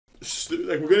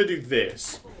like we're gonna do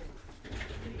this.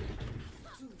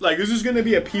 Like this is gonna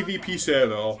be a PvP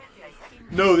server.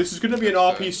 No, this is gonna be an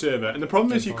RP server, and the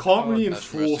problem is you can't really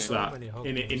enforce that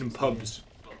in pubs.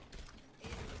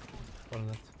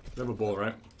 They have a ball,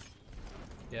 right?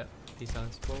 Yeah, he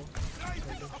sounds ball.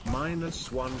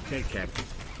 -1 KK.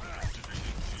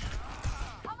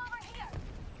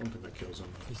 I don't think that kills him.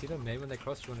 You see them, maybe when they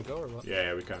cross, you wanna go or what?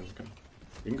 Yeah, we can.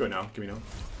 We can go now. Give me now.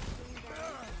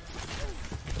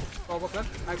 Oh, what left?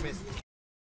 I missed.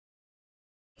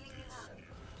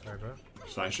 Sorry, bro.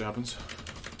 Fine shit happens.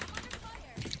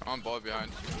 I'm on ball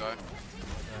behind. You can die.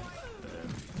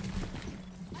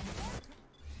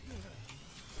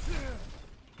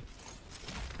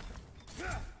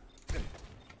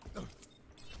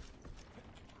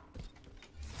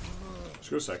 Let's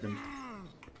go second.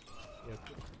 Yep.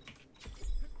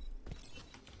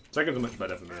 Second's much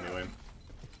better for me anyway.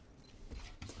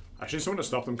 I just want to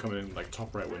stop them coming in like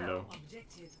top right window.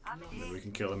 Maybe we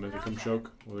can kill them if they come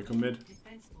choke or they come mid.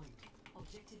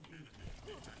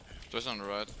 Just on the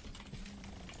right.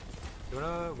 You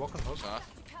wanna walk on hook? Are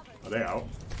they out?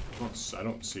 I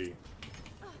don't see.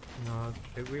 No,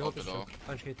 we hold the choke.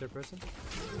 Punch hit their person.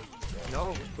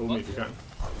 No. Hold me if you can.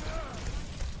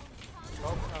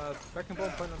 Oh, back and ball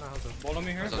point on the house. Ball on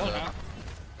me here. Ball out.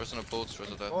 Person of boats,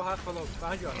 rest of that. Oh, half follow.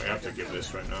 Behind you. We have to give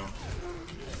this right now.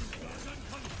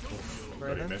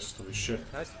 Already missed. Holy shit.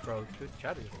 Nice, bro. Good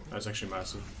chatty. That's actually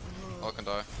massive. All can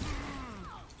die.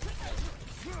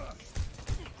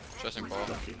 Chasing ball.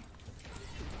 Lucky.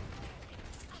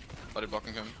 Body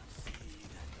blocking him.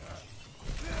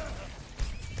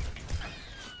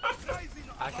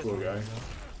 Poor guy.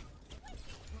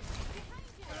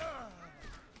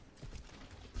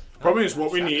 Problem is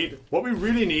what we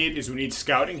really need is we need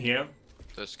scouting here.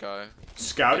 This guy.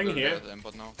 Scouting here.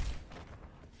 Now.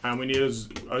 And we need us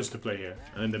to play here.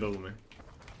 And then they build me.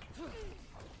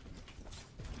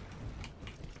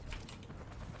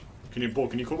 Can you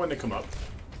call when they come up?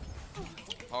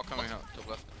 All coming out, top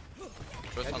left.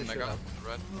 Just on mega,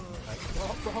 red.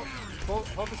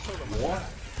 What?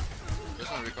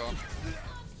 Just on recall.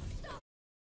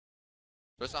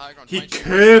 There's a high ground. He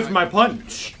curved my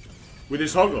punch with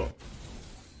his hoggle.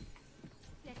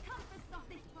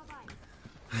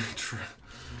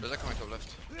 There's a coming top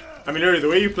left. I mean, literally, the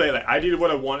way you play, like, I did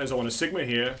what I want is I want a Sigma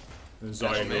here, and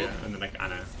Zarya here, and then like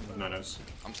Anna with nanos.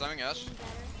 I'm slamming Ash.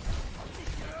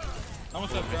 How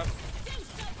much left, grab?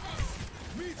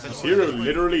 This hero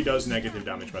literally does negative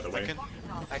damage, by the way.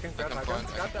 I can grab my gun.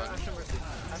 Grab that Ashen Mercy.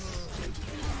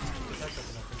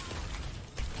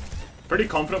 Pretty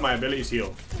confident my abilities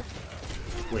heal.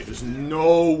 Wait, there's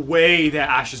no way that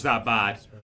Ash is that bad.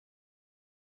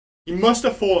 He must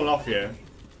have fallen off here.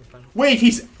 Wait,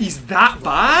 he's that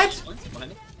bad?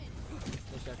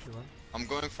 I'm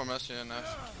going for Mercy and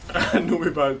Ash. No,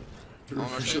 we're bad.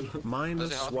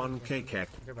 -1 KK.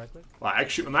 Well,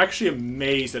 I'm actually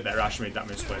amazed that their Ash made that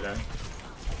misplay there.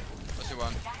 Mercy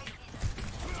one.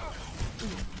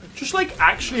 Just like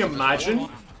actually imagine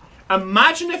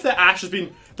if the Ash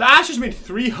has made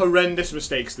 3 horrendous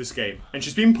mistakes this game, and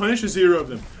she's been punished for 0 of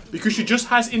them because she just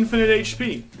has infinite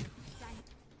HP.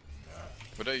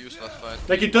 But I used last fight.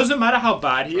 Like, it doesn't matter how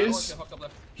bad he is,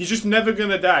 he's just never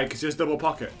gonna die because he has double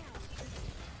pocket.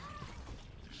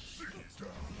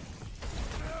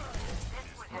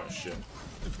 Oh shit.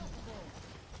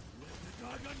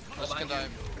 Mercy can die.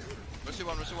 Mercy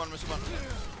one. Nice.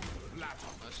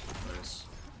 Nice.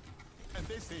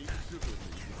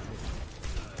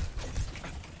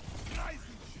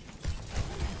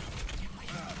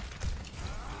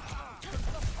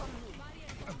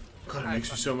 God, it makes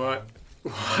me so mad.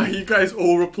 Why are you guys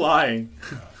all replying?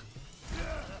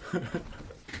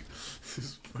 This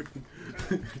is fucking...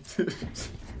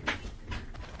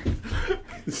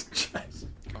 This chest.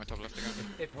 Coming top left again.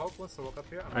 If Hulk wants to walk up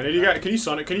here, I need you guys. Can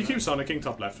you keep Sonicking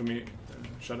top left for me,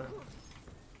 Shadow?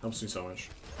 Helps me so much.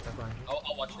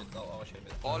 I'll watch it. I'll watch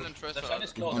it. Ball and Tracer. The side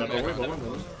is closed. No, go away.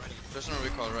 Tracer on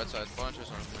recall, right side. Ball and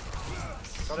Tracer.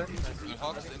 got it. And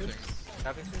Hawk is inting.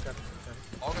 Having two.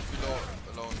 Hawk is below,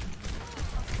 alone.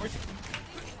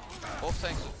 Both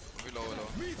tanks below.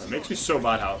 It makes me so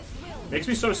bad how... Makes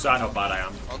me so sad how bad I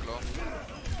am. Hawk low.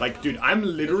 Like, dude, I'm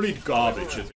literally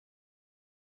garbage at...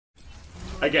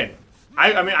 Again,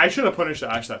 I mean, I should have punished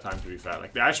the Ash that time, to be fair.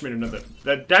 Like, the Ash made another...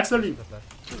 That's literally...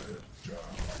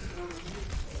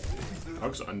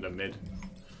 Hog's under mid.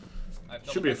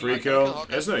 Should be a free kill.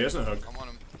 He has no hook. I'm on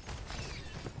him.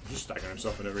 Just stacking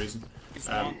himself for no reason.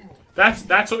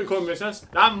 That's what we call misses.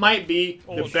 That might be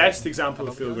the best example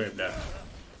of field game death.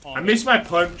 I missed my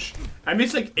punch. I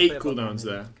missed like 8 cooldowns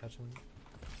there.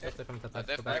 Left, they're coming top I left.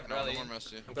 def Go back back. now, no more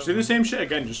mercy. Just do the same shit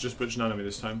again, just put Hanamura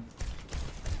this time.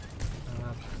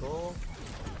 Go.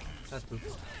 Nice boop.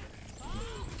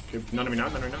 Okay, none of me now,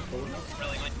 none of me now. Forward.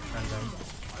 Really late.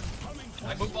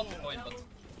 And I booked off the point, but...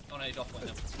 Oh no, he's off point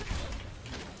now.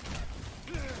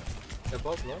 they're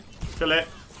both low. Kill it.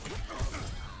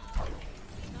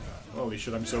 Holy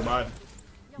shit, I'm so bad.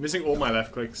 I'm missing all my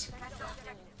left clicks.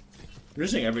 I'm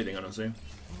missing everything, honestly.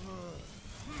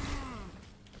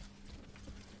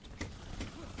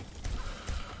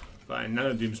 Fine,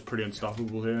 Nano Doom's pretty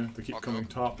unstoppable here. They keep coming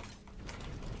top.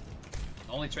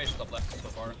 Only Tracer top left so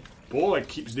far. Ball like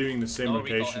keeps doing the same No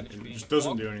recall location. heavy It speed. just doesn't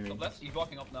Walk, do anything. Top left, he's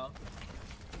walking up now.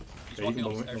 He's Yeah, you can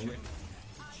walking bubble up it, actually.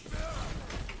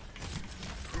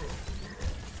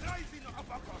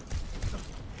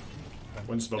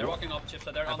 One's They're bubble. walking up,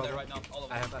 Chipsa, they're on there right now, all of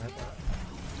them. I have.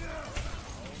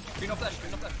 Green no flash,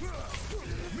 green no flash.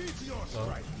 Low.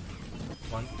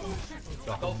 One.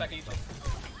 Go back in.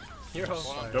 Hero.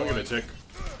 Don't give it a tick.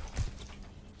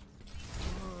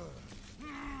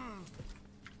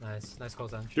 Nice. Nice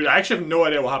calls down. Dude, I actually have no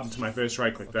idea what happened to my first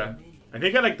right click there. I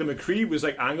think like the McCree was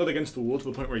like angled against the wall to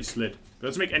the point where he slid. That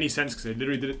doesn't make any sense because I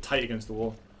literally did it tight against the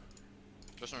wall.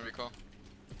 Just on recall.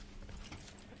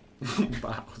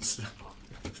 Bows.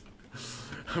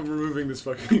 I'm removing this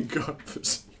fucking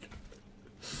godforsaken.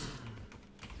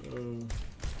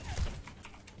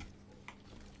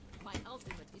 My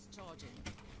ultimate is charging.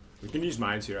 We can use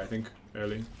mines here, I think,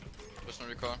 early. Just on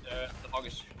recall. The hog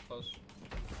is close.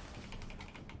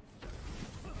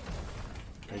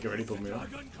 Okay, get ready, pull me up.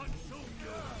 One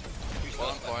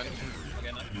on point.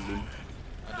 Again,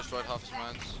 I destroyed half his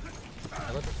mines. I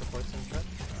got the support center.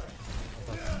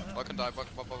 Ball can die, ball.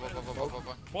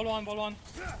 Ball one.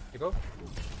 You go?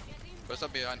 Tracer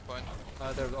behind point.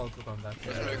 They're all going back.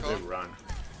 Just Yeah, recall. they run.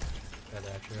 Yeah,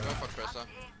 they're actually Go right. for Tracer.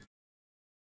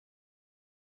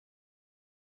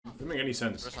 Doesn't make any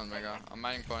sense. Tracer on Mega. I'm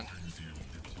mining point.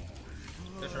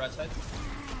 there's your right side.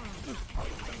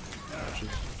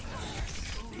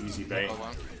 Easy bait. Ball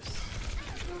one.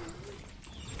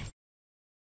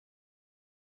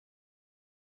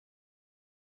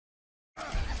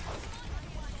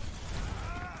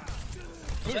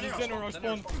 General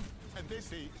spawn. I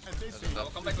will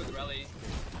come back with the rally.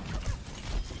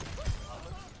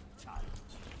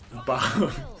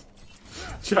 Bow.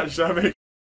 Should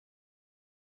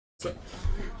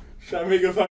I make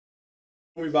a fucking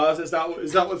me bars? Is that what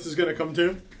this is gonna come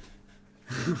to?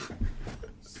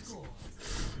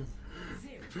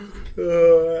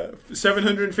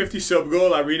 750 sub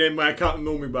goal. I renamed my account to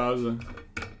Nomi Bowser.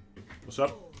 What's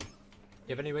up?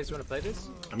 You have any ways you want to play this?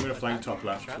 I'm gonna flank top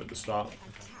left at the start.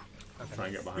 Okay. Try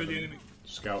and get behind The him. enemy.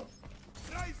 Scout.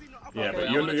 Yeah, Okay, but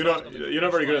I wanna you're trust not them. you're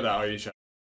not very good at that, are you, Shaq?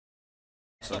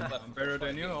 Top left. Better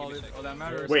than you, all that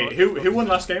matters. Wait, who won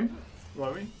last game?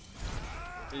 Remind me.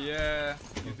 Yeah,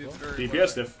 you did very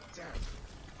DPS diff.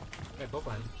 Okay, both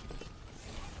behind.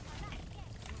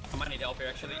 I might need help here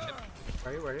actually. Chip.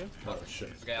 Where are you? Oh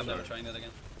shit. Okay, I'm never trying that again.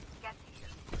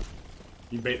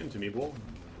 You bait them to me, ball?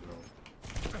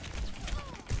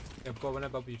 Yeah, go when I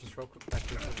bubble, you just roll back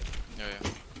to each other. Yeah.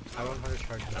 I want her to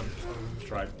charge them.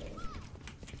 Tried.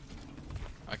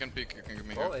 I can peek, you can give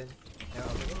me All here. in. Yeah,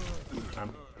 I'll take it.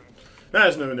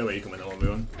 There's no way you can win the whole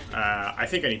moon. I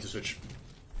think I need to switch.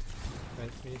 Wait,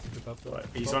 we need to keep up though. But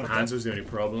he's on hands is the only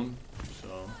problem.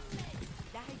 So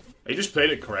he just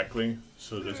played it correctly,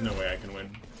 so there's no way I can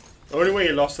win. The only way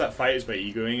he lost that fight is by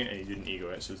egoing it, and he didn't ego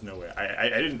it, so there's no way. I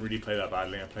didn't really play that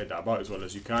badly. I played that about as well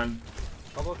as you can.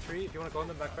 Bubble 3, if you want to go on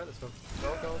them back right, let's go.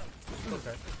 Go.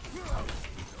 Okay.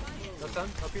 No stun,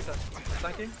 no pizza.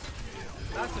 Thanking.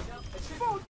 That's it.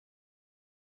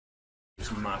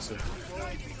 It's massive.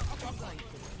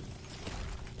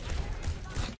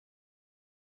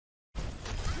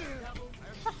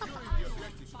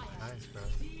 Nice, bro.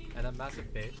 And a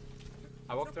massive bait.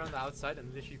 I walked around the outside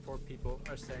and literally 4 people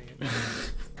are saying it.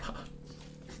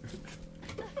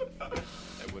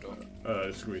 Hey, Widow.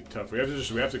 It's gonna be tough. We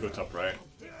have to go top right.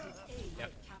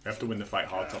 Yep. We have to win the fight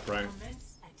hard top right.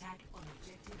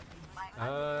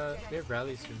 We have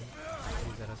rally soon.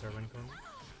 Use that as our win cone.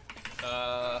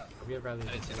 We have rally.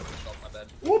 I didn't see the push off, my bad.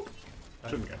 Whoop!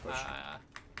 Shouldn't get pushed.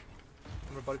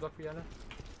 Remember body block for Yana?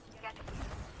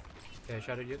 Okay,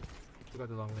 shadowed you. We got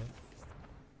the long lane.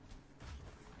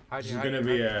 This is gonna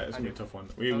be a tough one.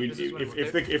 This is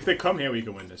winnable. If they come here, we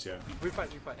can win this. Yeah. We fight,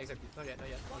 exactly. Not yet.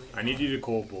 I need you to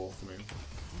call ball for me.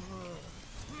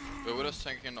 The Widow's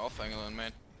tanking an off angle in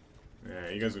main. Yeah,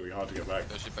 you guys are gonna be hard to get back.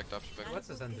 Yeah, she backed up, What's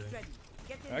the Zen doing?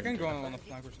 I can go on a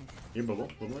flank or something. You bubble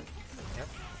it. Yep.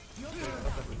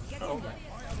 Oh,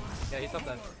 Yeah, he's up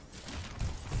that.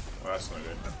 well, that's not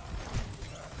good.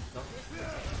 No.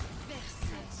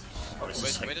 Oh, it's Wait,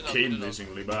 just wait like it up, game wait it up.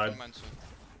 losingly bad. Don't mind, so.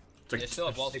 It's like They still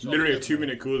have balls. literally a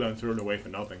 2-minute cooldown thrown away for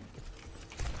nothing.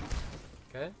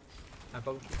 Okay. I'm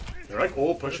probably. They're like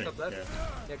all pushing. Top left. Yeah.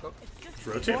 Yeah, go. Just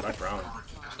rotate back round.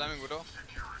 Slamming Widow.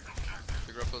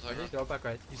 The grapple tiger. Go back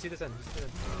right. You see this end. You see this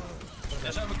end.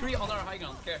 There's a McCree on our high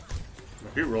ground. Care.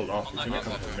 He rolled off. He's gonna Okay,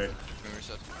 come from mid. Let me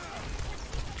reset.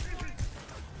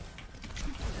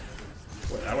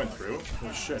 Wait, I went through?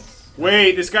 Oh shit.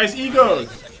 Wait, this guy's ego!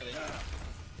 Actually.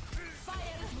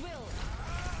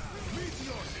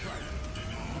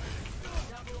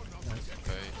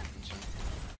 Okay.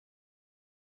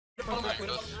 Oh my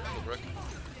god. The brick.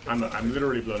 I'm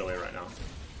literally blown away right now.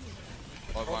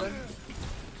 All one.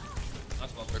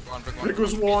 Nice ball. Brick one, brick one. Rick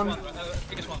was one.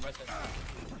 Biggest one right there.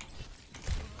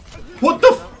 What the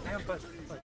f- Hang on, punch.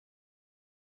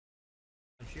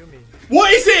 Punch you me.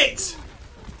 What is it?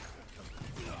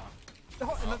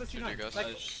 Oh, another GG C9. guys.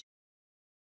 Like,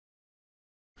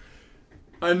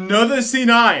 Another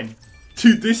C9.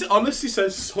 Dude, this honestly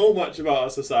says so much about our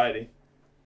society.